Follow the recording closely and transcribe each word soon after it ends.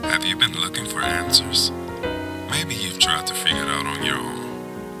Have you been looking for answers? Maybe you've tried to figure it out on your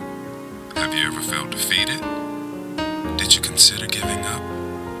own. Have you ever felt defeated? Did you consider giving up?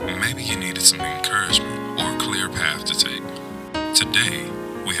 Maybe you needed some encouragement or a clear path to take. Today,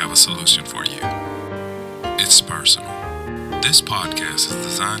 we have a solution for you. It's personal. This podcast is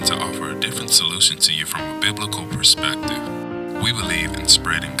designed to offer a different solution to you from a biblical perspective. We believe in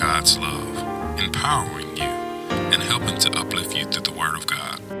spreading God's love, empowering you, and helping to uplift you through the Word of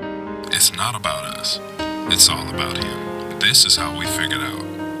God. It's not about us. It's all about Him. This is how we figured out.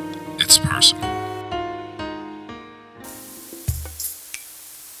 It's personal.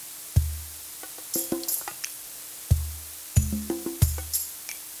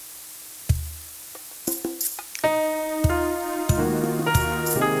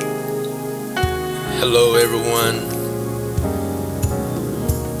 Hello everyone.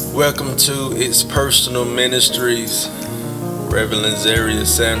 Welcome to It's Personal Ministries, Reverend Zaria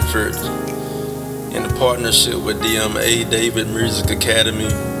Sanford, in partnership with DMA David Music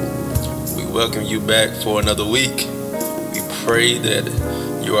Academy. We welcome you back for another week. We pray that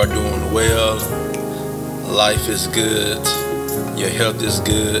you are doing well, life is good, your health is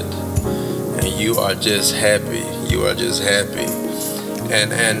good, and you are just happy.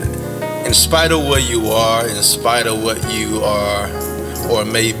 And in spite of where you are, in spite of what you are or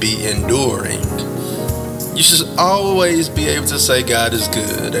may be enduring, you should always be able to say God is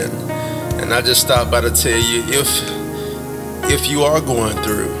good. And I just stopped by to tell you, if you are going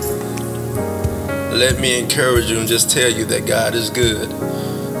through, let me encourage you and just tell you that God is good.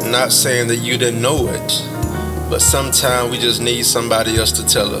 I'm not saying that you didn't know it, but sometimes we just need somebody else to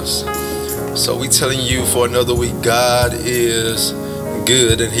tell us. So we telling you for another week, God is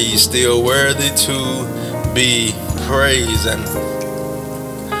good and He's still worthy to be praised. And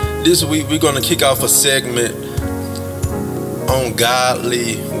this week we're going to kick off a segment on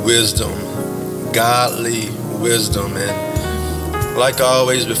godly wisdom. And like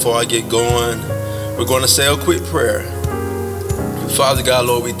always, before I get going, we're going to say a quick prayer. Father God,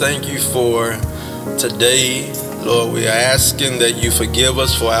 Lord, we thank you for today. Lord, we are asking that you forgive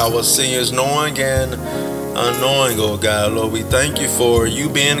us for our sins, knowing and unknowing, oh God. Lord, we thank you for you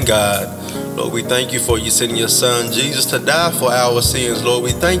being God. Lord, we thank you for you sending your son Jesus to die for our sins. Lord,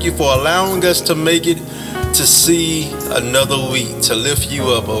 we thank you for allowing us to make it to see another week, to lift you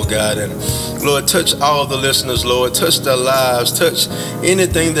up, oh God. And Lord, touch all the listeners, Lord. Touch their lives. Touch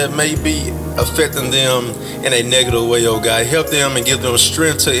anything that may be affecting them in a negative way, oh God. Help them and give them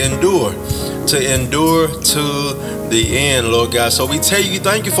strength to endure to the end, Lord God. So we tell you,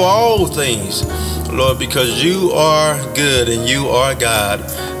 thank you for all things, Lord, because you are good and you are God.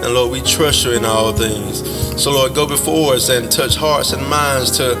 And Lord, we trust you in all things. So Lord, go before us and touch hearts and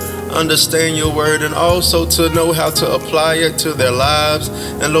minds to understand your word and also to know how to apply it to their lives.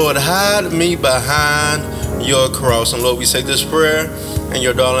 And Lord, hide me behind your cross. And Lord, we say this prayer in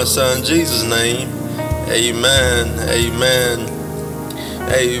your darling son Jesus' name. Amen.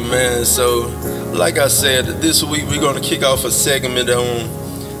 So, like I said, this week we're going to kick off a segment on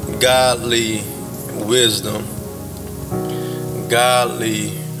godly wisdom.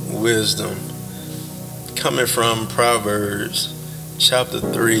 Coming from Proverbs chapter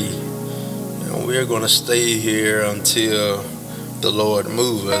 3. And we're going to stay here until the Lord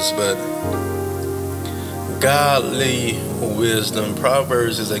moves us. But godly wisdom.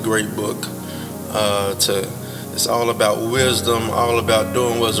 Proverbs is a great book. It's all about wisdom, all about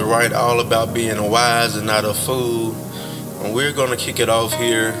doing what's right, all about being wise and not a fool. And we're going to kick it off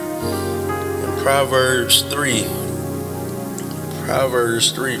here in Proverbs 3.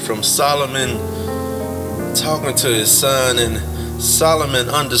 Proverbs 3 from Solomon talking to his son. And Solomon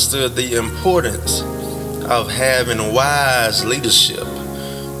understood the importance of having wise leadership,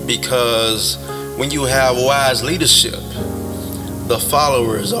 because when you have wise leadership, the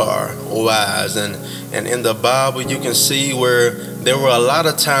followers are wise. And in the Bible, you can see where there were a lot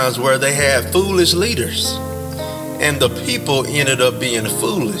of times where they had foolish leaders, and the people ended up being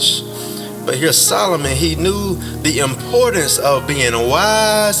foolish. But here Solomon, he knew the importance of being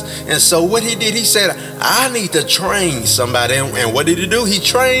wise. And so what he did, he said, I need to train somebody. And what did he do? He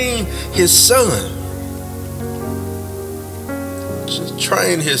trained his son.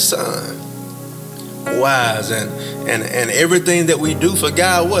 Train his son wise. And everything that we do for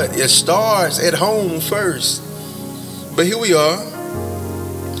God, what? It starts at home first. But here we are.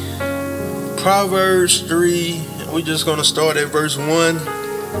 Proverbs 3. We're just going to start at verse 1.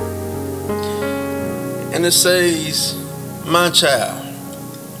 And it says, my child,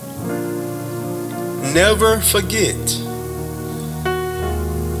 never forget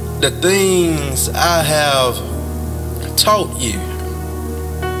the things I have taught you.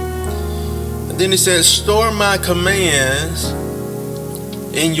 Then he said, store my commands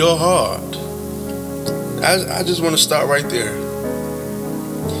in your heart. I just want to start right there.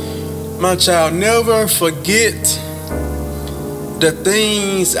 My child, never forget the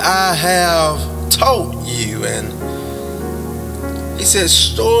things I have taught you. And he said,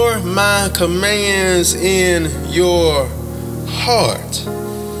 store my commands in your heart.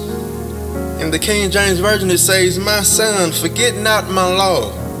 In the King James Version it says, my son, forget not my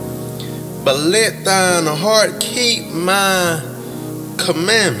law, but let thine heart keep my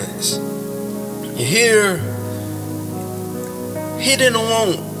commandments. Here, he didn't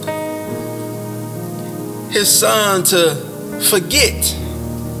want his son to forget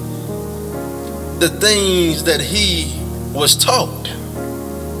the things that he was taught.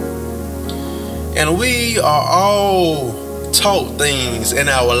 And we are all taught things in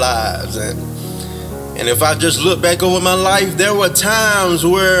our lives. And if I just look back over my life, there were times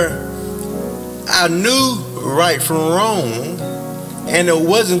where I knew right from wrong, and it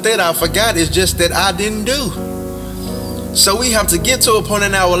wasn't that I forgot, it's just that I didn't do. So we have to get to a point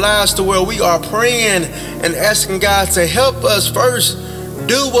in our lives to where we are praying and asking God to help us first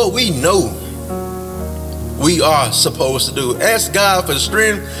do what we know we are supposed to do. Ask God for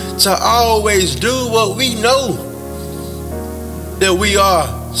strength to always do what we know that we are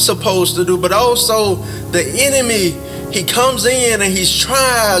supposed to do. But also the enemy, he comes in and he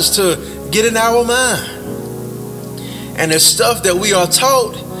tries to get in our mind. And there's stuff that we are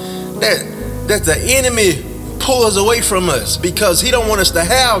taught that the enemy pulls away from us, because he don't want us to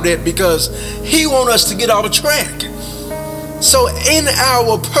have that, because he wants us to get off track. So in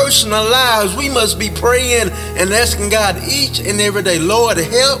our personal lives, we must be praying and asking God each and every day, Lord,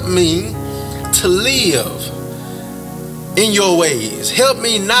 help me to live in your ways. Help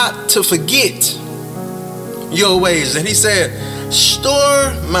me not to forget your ways. And he said,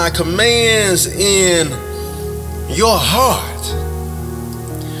 store my commands in your heart.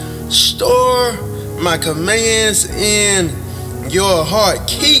 Store my commands in your heart.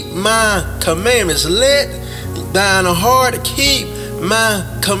 Keep my commandments. Let thine heart keep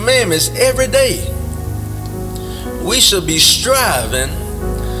my commandments every day. We should be striving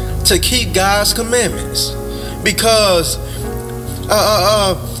to keep God's commandments, because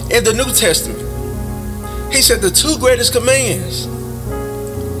in the New Testament, he said the two greatest commands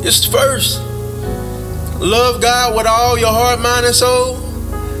is first, love God with all your heart, mind, and soul.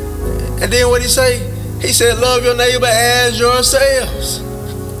 And then what he say? He said, love your neighbor as yourselves.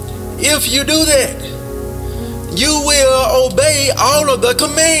 If you do that, you will obey all of the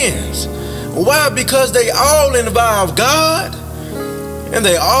commands. Why? Because they all involve God, and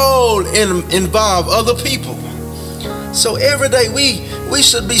they all involve other people. So every day we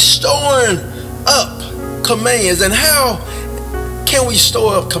should be storing up commands. And how can we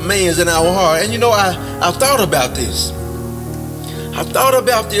store up commands in our heart? And I thought about this.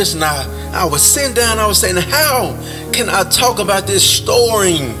 And I was sitting down, I was saying, how can I talk about this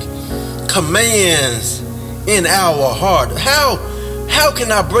storing commands in our heart? How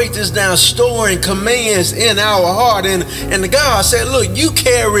can I break this down, storing commands in our heart? And God said, look, you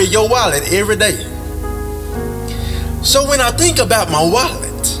carry your wallet every day. So when I think about my wallet,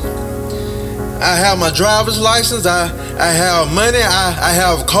 I have my driver's license, I have money, I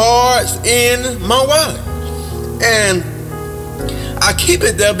have cards in my wallet. And I keep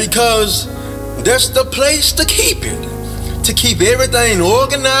it there because that's the place to keep it. To keep everything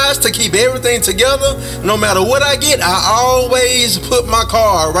organized, to keep everything together. No matter what I get, I always put my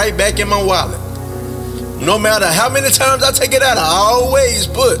card right back in my wallet. No matter how many times I take it out, I always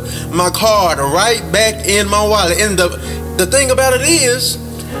put my card right back in my wallet. And the thing about it is,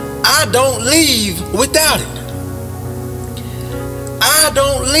 I don't leave without it. I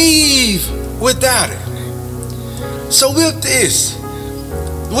don't leave without it. So with this,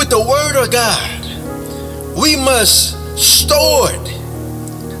 with the word of God, we must store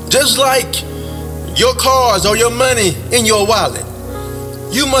it. Just like your cards or your money in your wallet.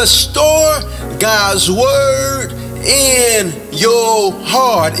 You must store God's word in your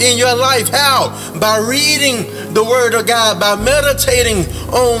heart, in your life. How? By reading the word of God, by meditating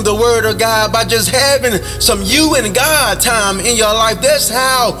on the word of God, by just having some you and God time in your life. That's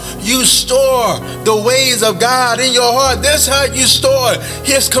how you store the ways of God in your heart. That's how you store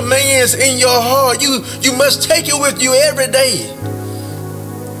his commands in your heart. You must take it with you every day.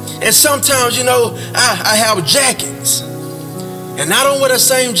 And sometimes, I have jackets. And I don't wear the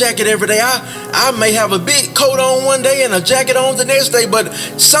same jacket every day. I may have a big coat on one day and a jacket on the next day, but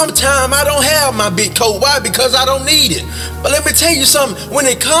sometimes I don't have my big coat. Why? Because I don't need it. But let me tell you something. When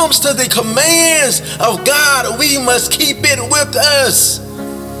it comes to the commands of God, we must keep it with us.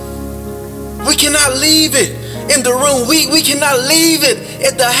 We cannot leave it in the room. We cannot leave it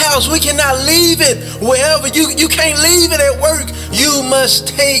at the house. We cannot leave it wherever. You can't leave it at work. You must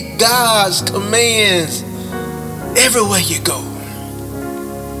take God's commands everywhere you go.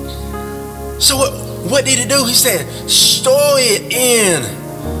 So what did he do? He said, store it in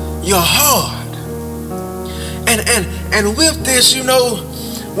your heart. And with this, you know,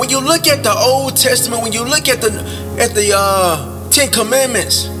 when you look at the Old Testament, when you look at the 10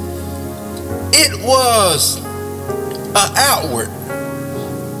 Commandments, it was outward.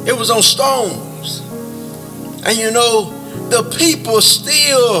 It was on stones. And you know, the people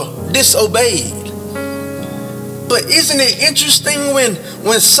still disobeyed. But isn't it interesting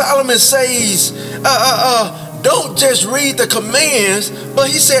when Solomon says, don't just read the commands, but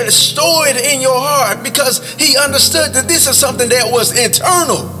he said store it in your heart, because he understood that this is something that was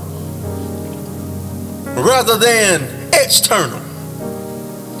internal rather than external.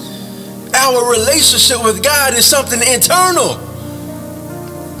 Our relationship with God is something internal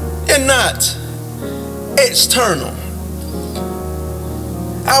and not external.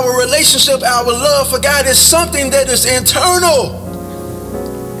 Our relationship, our love for God is something that is internal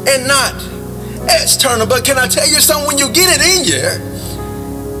and not external. But can I tell you something? When you get it in you,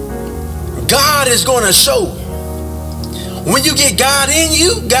 God is going to show. When you get God in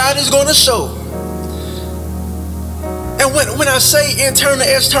you, God is going to show. And when I say internal,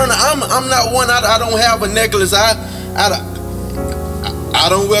 external, I'm not one. I don't have a necklace. I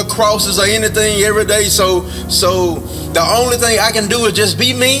don't wear crosses or anything every day. So the only thing I can do is just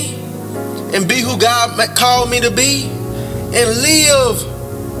be me and be who God called me to be and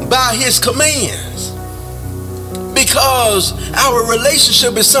live by His commands. Because our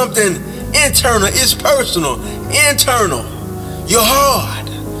relationship is something internal. It's personal. Internal. Your heart.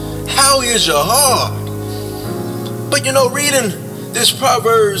 How is your heart? But you know, reading this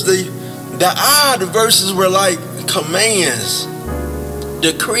Proverbs, the odd verses were like commands,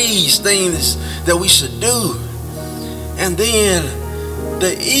 decrees, things that we should do. And then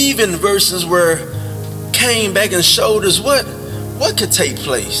the even verses came back and showed us what could take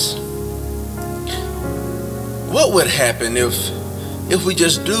place. What would happen if we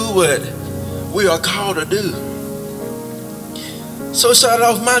just do what we are called to do? So it started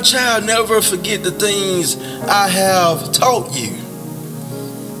off, my child, never forget the things I have taught you.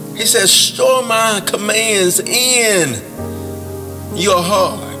 He says, store my commands in your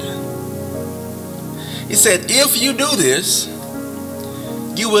heart. He said, if you do this,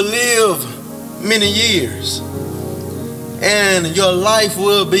 you will live many years and your life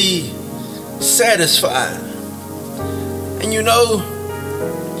will be satisfied. And you know,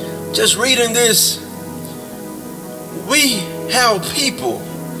 just reading this, we have people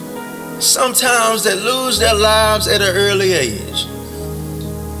sometimes that lose their lives at an early age.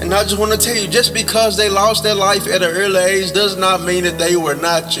 And I just want to tell you, just because they lost their life at an early age does not mean that they were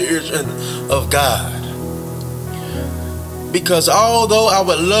not children of God. Because although I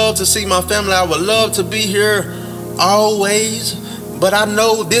would love to see my family, I would love to be here always, but I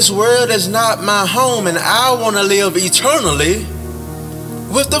know this world is not my home, and I want to live eternally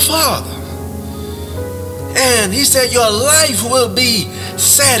with the Father. And he said your life will be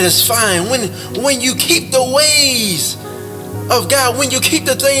satisfying when you keep the ways of God, when you keep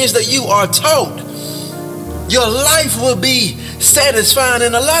the things that you are taught. Your life will be satisfying.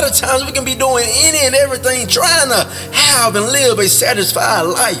 And a lot of times we can be doing any and everything trying to have and live a satisfied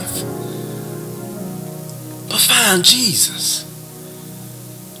life. But find Jesus.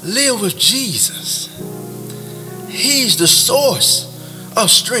 Live with Jesus. He's the source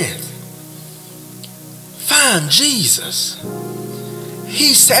of strength. Find Jesus.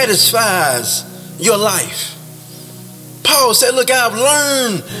 He satisfies your life. Paul said, look, I've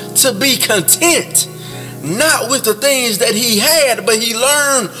learned to be content, not with the things that he had, but he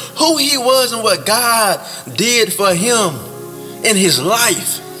learned who he was and what God did for him in his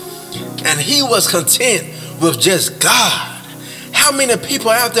life. And he was content with just God. How many people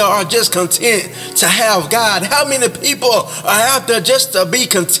out there are just content to have God? How many people are out there just to be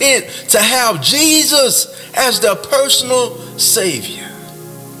content to have Jesus as their personal Savior?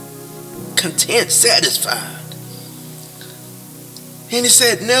 Content, satisfied. And he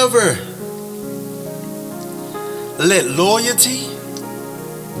said, never let loyalty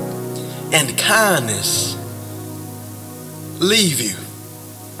and kindness leave you.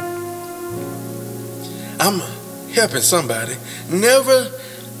 I'm helping somebody. Never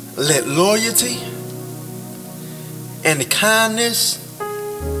let loyalty and kindness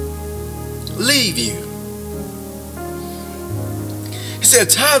leave you. He said,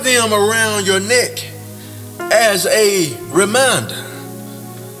 tie them around your neck as a reminder.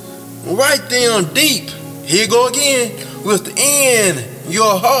 Write them deep, here you go again, within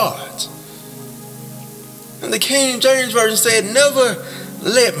your heart. And the King James Version said, never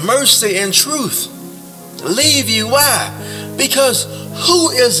let mercy and truth leave you. Why? Because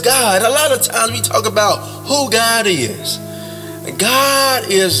who is God? A lot of times we talk about who God is. God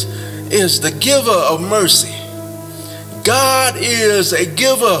is the giver of mercy. God is a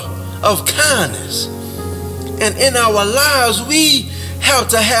giver of kindness. And in our lives, we have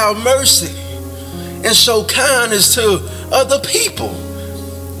to have mercy and show kindness to other people.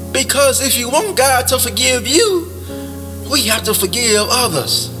 Because if you want God to forgive you, we have to forgive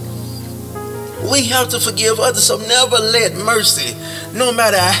others. We have to forgive others. So never let mercy, no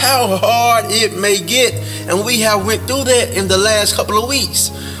matter how hard it may get, and we have went through that in the last couple of weeks,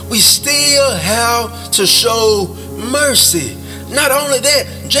 we still have to show mercy. Not only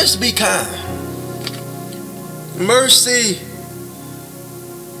that, just be kind. Mercy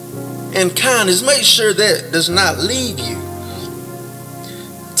and kindness, make sure that does not leave you.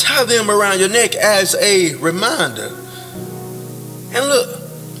 Tie them around your neck as a reminder. And look,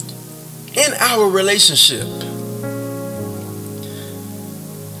 in our relationship,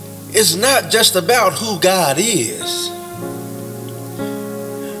 it's not just about who God is,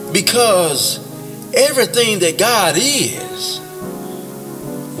 because everything that God is,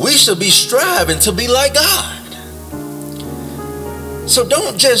 we should be striving to be like God. So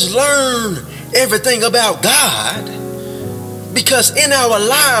don't just learn everything about God, because in our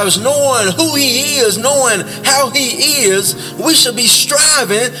lives, knowing who He is, knowing how He is, we should be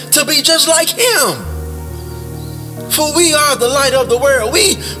striving to be just like Him. For we are the light of the world.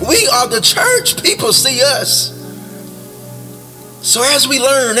 We are the church. People see us. So as we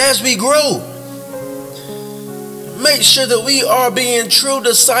learn, as we grow, make sure that we are being true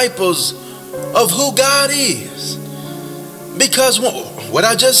disciples of who God is. Because what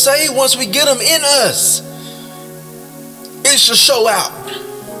I just say, once we get Him in us, it should show out.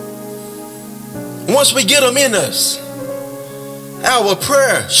 Once we get Him in us, our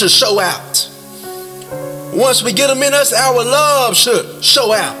prayer should show out. Once we get Him in us, our love should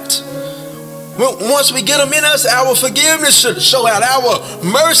show out. Once we get Him in us, our forgiveness should show out. Our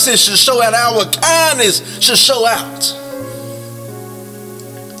mercy should show out. Our kindness should show out.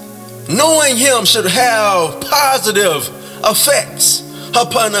 Knowing Him should have positive effects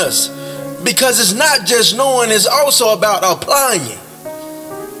upon us, because it's not just knowing, it's also about applying.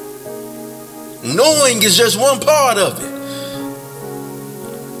 Knowing is just one part of it.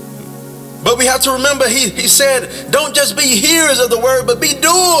 But we have to remember, he said, don't just be hearers of the word, but be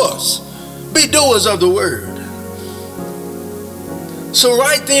doers. Be doers of the word. So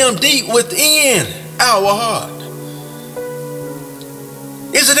write them deep within our heart.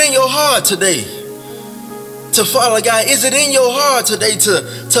 Is it in your heart today to follow God? Is it in your heart today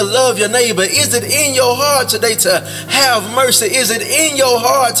to love your neighbor? Is it in your heart today to have mercy? Is it in your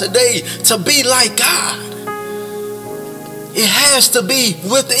heart today to be like God? It has to be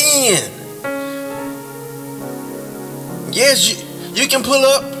within. Yes, you can pull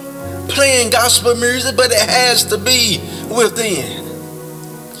up playing gospel music, but it has to be within.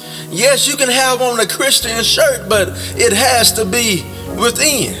 Yes, you can have on a Christian shirt, but it has to be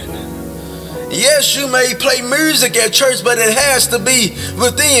within. Yes, you may play music at church, but it has to be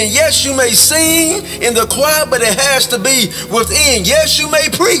within. Yes, you may sing in the choir, but it has to be within. Yes, you may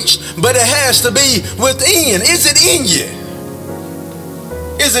preach, but it has to be within. Is it in you?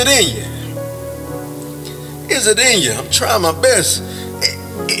 Is it in you? Is it in you? I'm trying my best.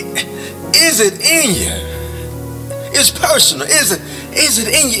 Is it in you? It's personal. Is it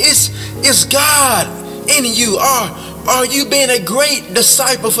in you? Is God in you? Are you being a great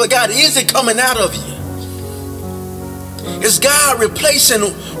disciple for God? Is it coming out of you? Is God replacing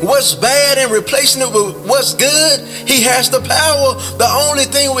what's bad and replacing it with what's good? He has the power. The only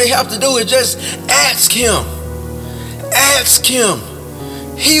thing we have to do is just ask Him. Ask Him.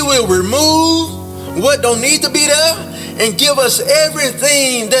 He will remove what don't need to be there and give us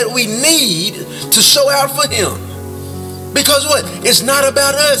everything that we need to show out for Him. Because what? It's not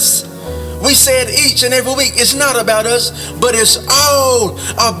about us. We said each and every week, it's not about us, but it's all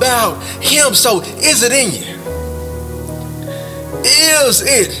about Him. So is it in you? Is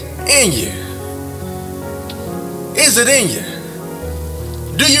it in you? Is it in you?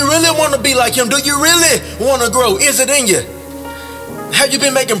 Do you really want to be like Him? Do you really want to grow? Is it in you? Have you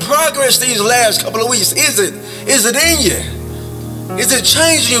been making progress these last couple of weeks? Is it in you? Is it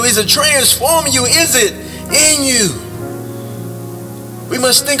changing you? Is it transforming you? Is it in you? We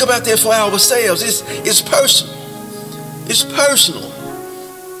must think about that for ourselves. It's personal. It's personal.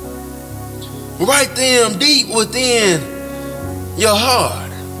 Write them deep within your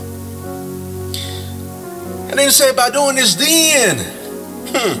heart. And then he said, by doing this, then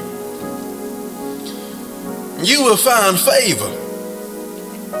you will find favor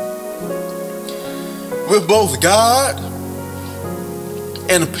with both God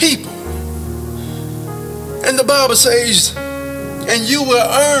and people. And the Bible says, and you will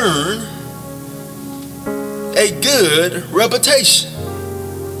earn a good reputation.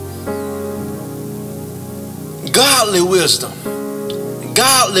 Godly wisdom,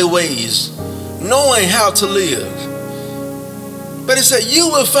 godly ways, knowing how to live. But it said you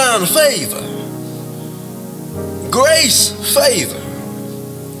will find favor, grace, favor,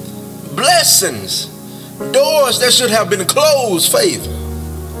 blessings, doors that should have been closed, favor,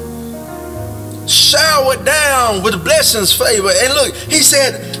 showered down with blessings, favor. And look, he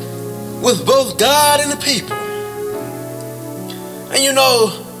said, with both God and the people. And you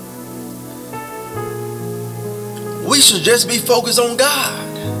know, we should just be focused on God.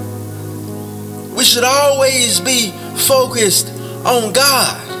 We should always be focused on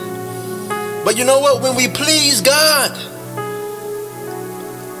God. But you know what? When we please God,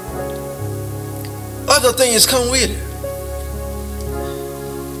 other things come with it.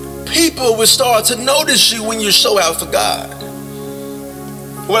 People will start to notice you when you show out for God.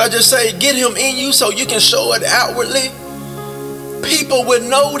 What I just say, get him in you so you can show it outwardly. People will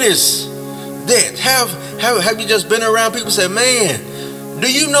notice that. Have you just been around people say, man,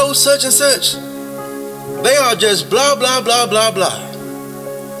 do you know such and such? They are just blah, blah, blah, blah, blah.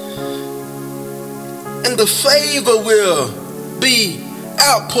 And the favor will be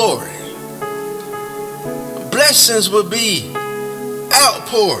outpouring. Blessings will be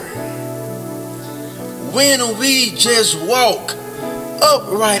outpouring. When we just walk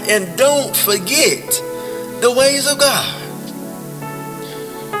upright and don't forget the ways of God.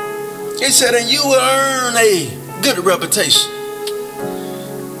 He said, and you will earn a good reputation.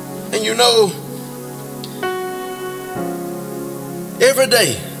 And you know, every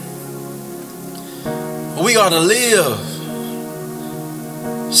day we ought to live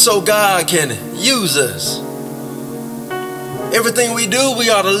so God can use us. Everything we do, we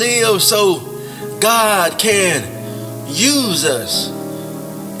ought to live so God can use us.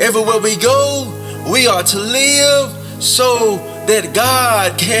 Everywhere we go, we ought to live so that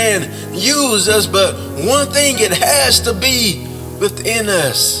God can use us. But one thing, it has to be within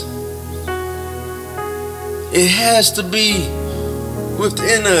us. It has to be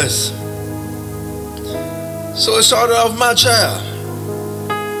within us. So it started off, my child,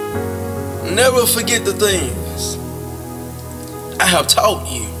 never forget the things I have taught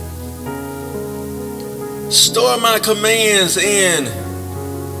you. Store my commands in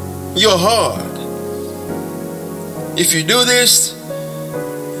your heart. If you do this,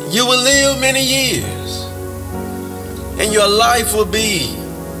 you will live many years and your life will be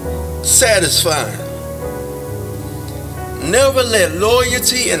satisfying. Never let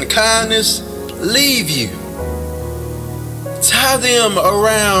loyalty and kindness leave you. Tie them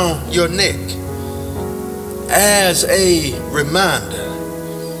around your neck as a reminder.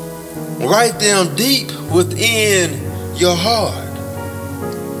 Write them deep within your heart.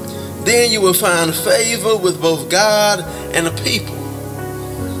 Then you will find favor with both God and the people.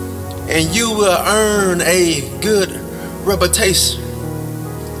 And you will earn a good reputation.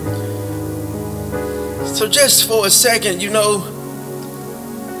 So just for a second, you know,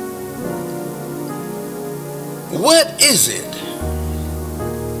 what is it?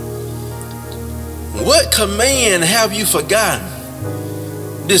 What command have you forgotten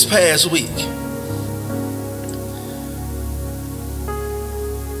this past week?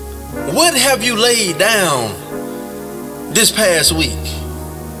 What have you laid down this past week?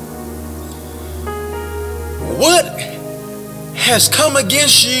 What has come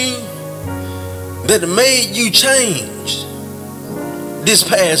against you that made you change this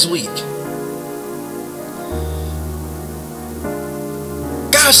past week?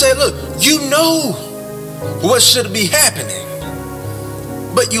 God said, look, you know what should be happening,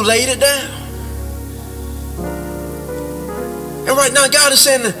 but you laid it down. And right now God is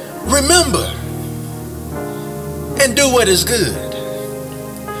saying, remember and do what is good.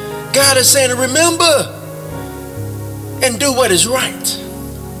 God is saying, remember and do what is right.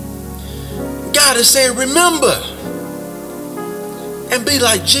 God is saying, remember and be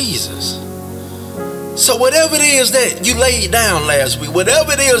like Jesus. So whatever it is that you laid down last week,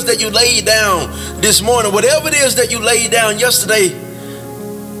 whatever it is that you laid down this morning, whatever it is that you laid down yesterday,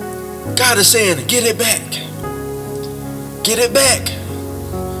 God is saying, get it back. Get it back.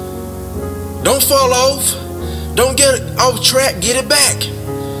 Don't fall off. Don't get off track. Get it back.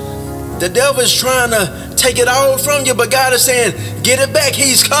 The devil is trying to take it all from you, but God is saying, get it back.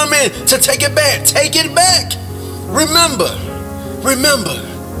 He's coming to take it back. Take it back. Remember.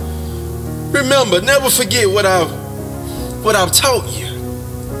 Never forget what I've taught you.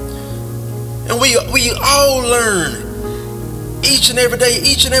 And we all learn each and every day,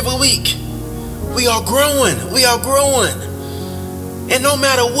 each and every week. We are growing. And no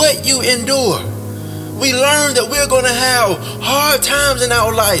matter what you endure, we learn that we're going to have hard times in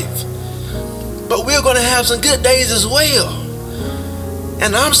our life, but we're going to have some good days as well.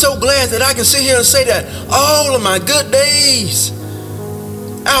 And I'm so glad that I can sit here and say that all of my good days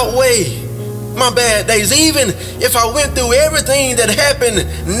outweigh my bad days. Even if I went through everything that happened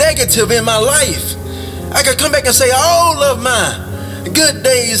negative in my life, I could come back and say all of my good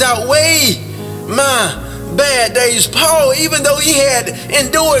days outweigh my bad days. Paul, even though he had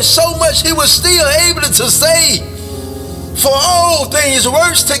endured so much, he was still able to say, for all things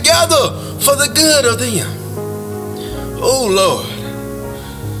work together for the good of them. Oh Lord,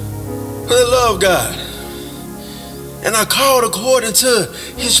 I love God, and I called according to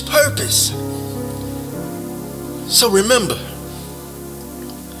his purpose. So remember,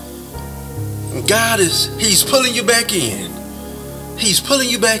 God he's pulling you back in. He's pulling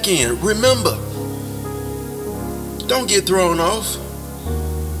you back in. Remember, don't get thrown off,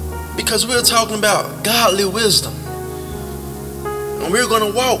 because we're talking about godly wisdom, and we're going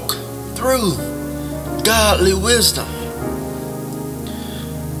to walk through godly wisdom.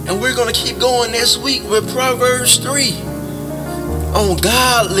 And we're going to keep going this week with Proverbs 3 on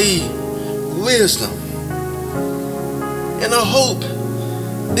godly wisdom. And I hope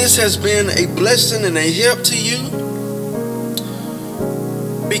this has been a blessing and a help to you,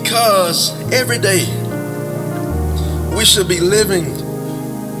 because every day we should be living,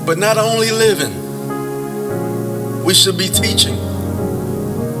 but not only living, we should be teaching.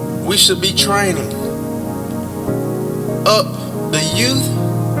 We should be training up the youth,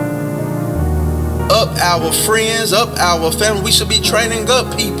 up our friends, up our family. We should be training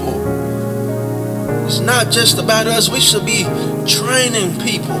up people. It's not just about us. We should be training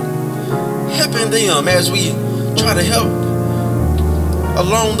people, helping them as we try to help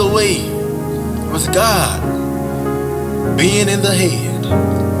along the way with God being in the head.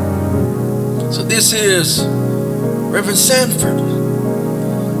 So this is Reverend Sanford,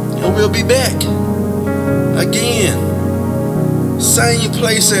 and we'll be back again, same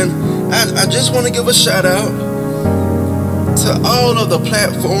place. And I just want to give a shout out to all of the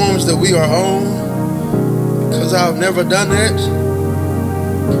platforms that we are on, because I've never done that.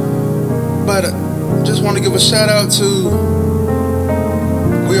 But I just want to give a shout out to,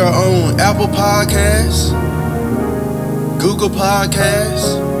 we are on Apple Podcasts, Google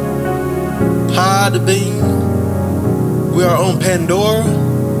Podcasts, Podbean. We are on Pandora.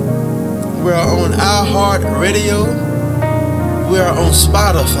 We are on iHeartRadio. We are on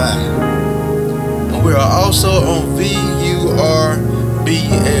Spotify. And we are also on VURBL.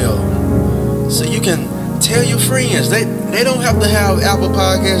 So you can tell your friends. They don't have to have Apple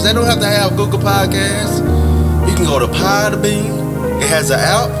Podcasts. They don't have to have Google Podcasts. You can go to Podbean. It has an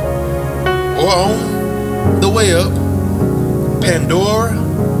app, or on the web, Pandora,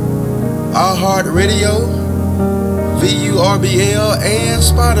 iHeartRadio, VURBL, and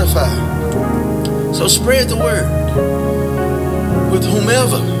Spotify. So spread the word with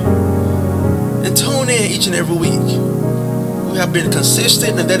whomever, and tune in each and every week. We have been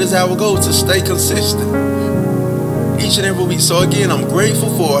consistent, and that is our goal, to stay consistent each and every week. So again, I'm grateful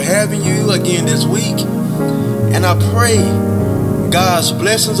for having you again this week, and I pray God's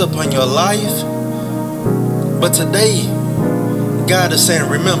blessings upon your life. But today, God is saying,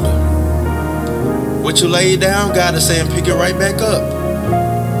 remember, what you laid down, God is saying, pick it right back up.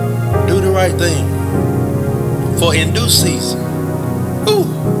 Do the right thing, for in due season. Ooh.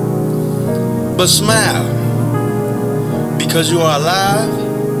 But smile, because you are alive.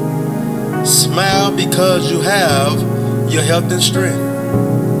 Smile because you have your health and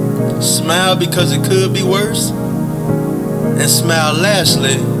strength. Smile because it could be worse. And smile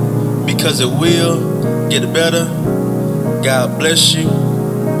lastly, because it will get better. God bless you.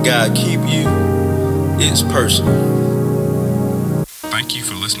 God keep you. It's personal. Thank you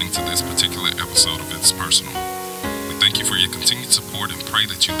for listening to this particular episode of It's Personal. We thank you for your continued support and pray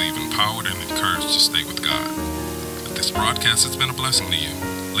that you leave empowered and encouraged to stay with God. If this broadcast has been a blessing to you,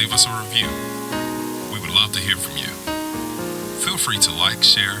 leave us a review. We would love to hear from you. Feel free to like,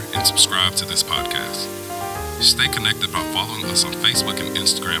 share, and subscribe to this podcast. Stay connected by following us on Facebook and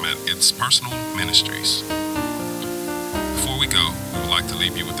Instagram at It's Personal Ministries. Before we go, we would like to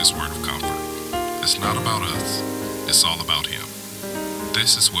leave you with this word of comfort. It's not about us, it's all about Him.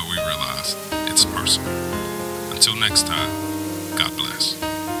 This is where we realize it's gets personal. Until next time, God bless.